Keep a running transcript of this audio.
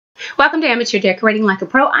Welcome to Amateur Decorating Like a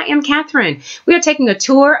Pro. I am Catherine. We are taking a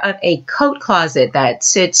tour of a coat closet that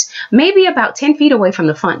sits maybe about 10 feet away from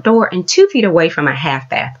the front door and 2 feet away from a half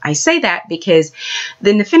bath. I say that because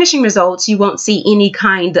in the finishing results, you won't see any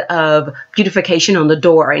kind of beautification on the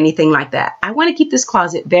door or anything like that. I want to keep this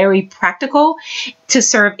closet very practical to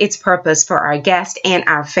serve its purpose for our guests and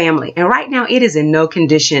our family. And right now, it is in no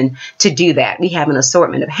condition to do that. We have an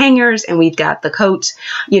assortment of hangers and we've got the coats,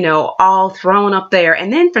 all thrown up there.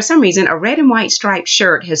 And then for some reason, a red and white striped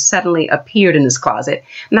shirt has suddenly appeared in this closet.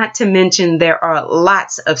 Not to mention there are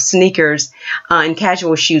lots of sneakers and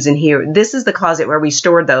casual shoes in here. This is the closet where we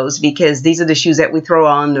store those because these are the shoes that we throw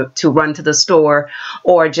on to run to the store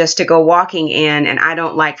or just to go walking in. And I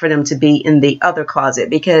don't like for them to be in the other closet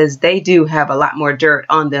because they do have a lot more dirt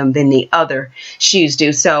on them than the other shoes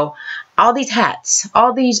do. So all these hats,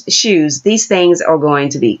 all these shoes, these things are going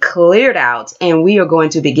to be cleared out and we are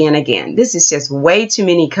going to begin again. This is just way too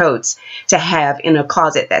many coats to have in a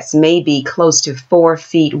closet that's maybe close to 4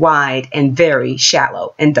 feet wide and very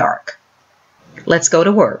shallow and dark. Let's go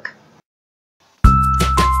to work.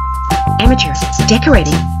 Amateur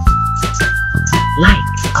decorating like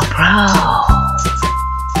a pro.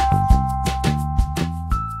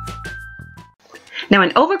 Now,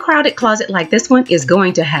 an overcrowded closet like this one is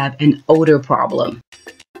going to have an odor problem.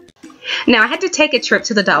 Now, I had to take a trip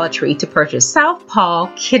to the Dollar Tree to purchase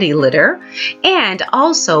Southpaw kitty litter and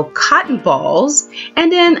also cotton balls and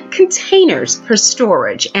then containers for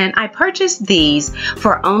storage. And I purchased these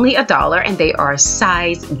for only $1 and they are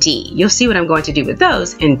size D. You'll see what I'm going to do with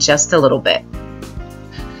those in just a little bit.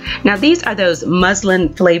 Now, these are those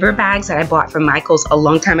muslin flavor bags that I bought from Michael's a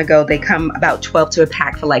long time ago. They come about 12 to a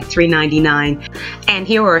pack for like $3.99. And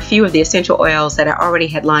here are a few of the essential oils that I already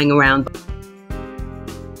had lying around.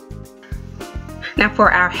 Now,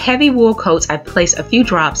 for our heavy wool coats, I place a few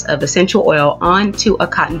drops of essential oil onto a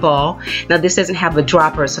cotton ball. Now, this doesn't have a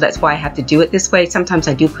dropper, so that's why I have to do it this way. Sometimes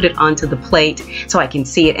I do put it onto the plate so I can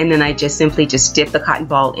see it, and then I just simply dip the cotton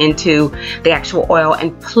ball into the actual oil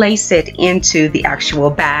and place it into the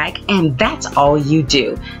actual bag, and that's all you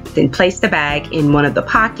do. Then place the bag in one of the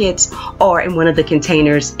pockets or in one of the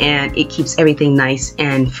containers, and it keeps everything nice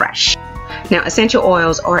and fresh. Now, essential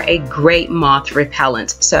oils are a great moth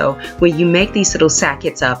repellent. So when you make these little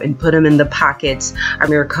sackets up and put them in the pockets of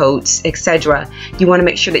your coats, etc., you want to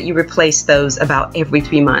make sure that you replace those about every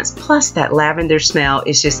 3 months. Plus, that lavender smell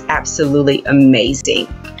is just absolutely amazing.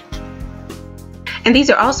 And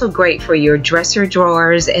these are also great for your dresser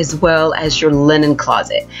drawers as well as your linen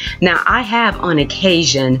closet. Now, I have on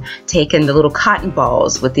occasion taken the little cotton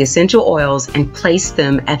balls with the essential oils and placed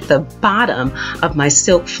them at the bottom of my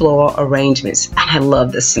silk floral arrangements. And I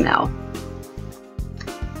love the smell.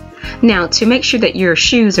 Now, to make sure that your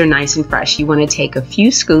shoes are nice and fresh, you want to take a few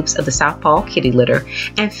scoops of the Southpaw kitty litter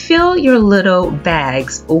and fill your little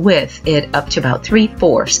bags with it up to about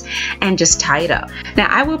 3/4 and just tie it up. Now,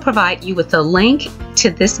 I will provide you with a link to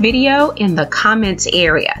this video in the comments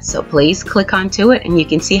area. So please click onto it and you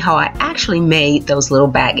can see how I actually made those little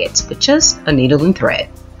baguettes with just a needle and thread.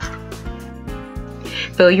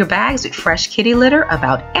 Fill your bags with fresh kitty litter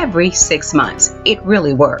about every 6 months. It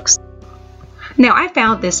really works. Now, I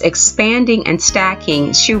found this expanding and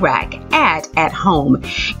stacking shoe rack at home.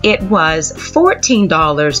 It was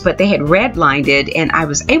 $14, but they had redlined it, and I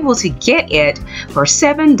was able to get it for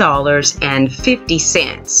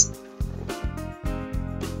 $7.50.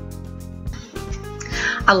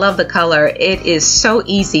 I love the color. It is so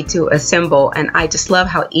easy to assemble, and I just love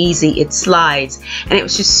how easy it slides. And it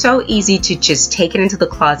was just so easy to just take it into the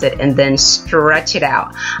closet and then stretch it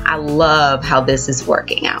out. I love how this is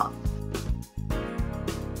working out.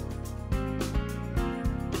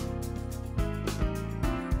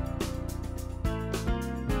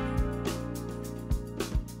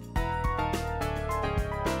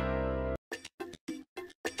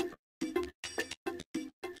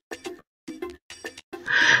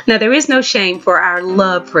 Now, there is no shame for our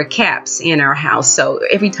love for caps in our house. So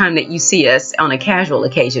every time that you see us on a casual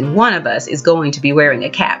occasion, one of us is going to be wearing a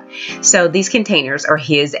cap. So these containers are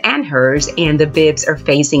his and hers, and the bibs are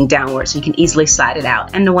facing downward, so you can easily slide it out.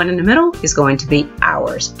 And the one in the middle is going to be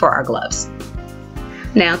ours for our gloves.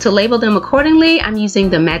 Now, to label them accordingly, I'm using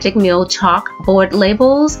the Magic Mill chalkboard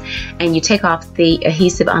labels, and you take off the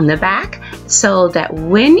adhesive on the back so that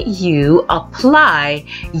when you apply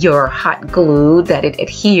your hot glue that it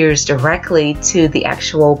adheres directly to the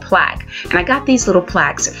actual plaque. And I got these little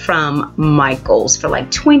plaques from Michael's for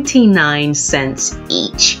like 29 cents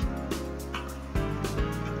each.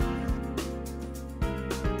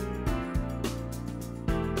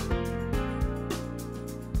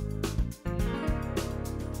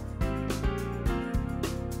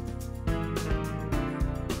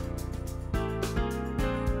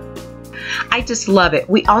 I just love it.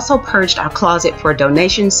 We also purged our closet for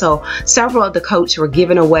donations, so several of the coats were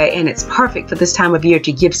given away, and it's perfect for this time of year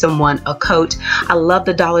to give someone a coat. I love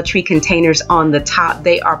the Dollar Tree containers on the top.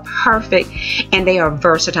 They are perfect and they are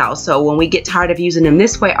versatile. So when we get tired of using them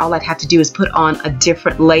this way, all I'd have to do is put on a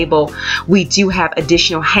different label. We do have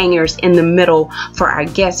additional hangers in the middle for our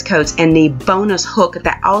guest coats, and the bonus hook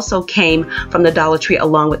that also came from the Dollar Tree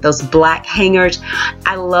along with those black hangers.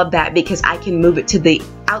 I love that because I can move it to the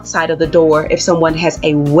outside of the door if someone has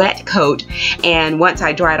a wet coat, and once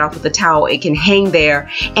I dry it off with a towel, it can hang there.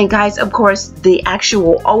 And guys, of course, the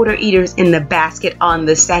actual odor eaters in the basket on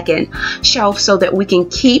the second shelf so that we can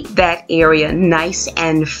keep that area nice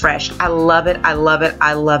and fresh. I love it. I love it.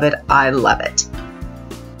 I love it. I love it.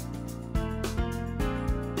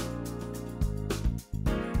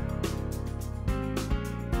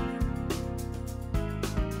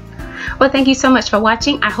 Well, thank you so much for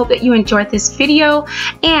watching. I hope that you enjoyed this video,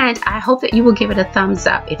 and I hope that you will give it a thumbs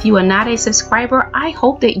up. If you are not a subscriber, I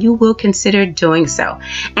hope that you will consider doing so.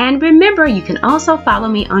 And remember, you can also follow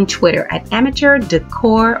me on Twitter at Amateur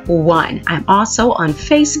Decor 1. I'm also on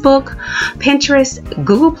Facebook, Pinterest,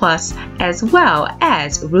 Google+, as well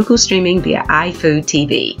as Roku streaming via iFood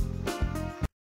TV.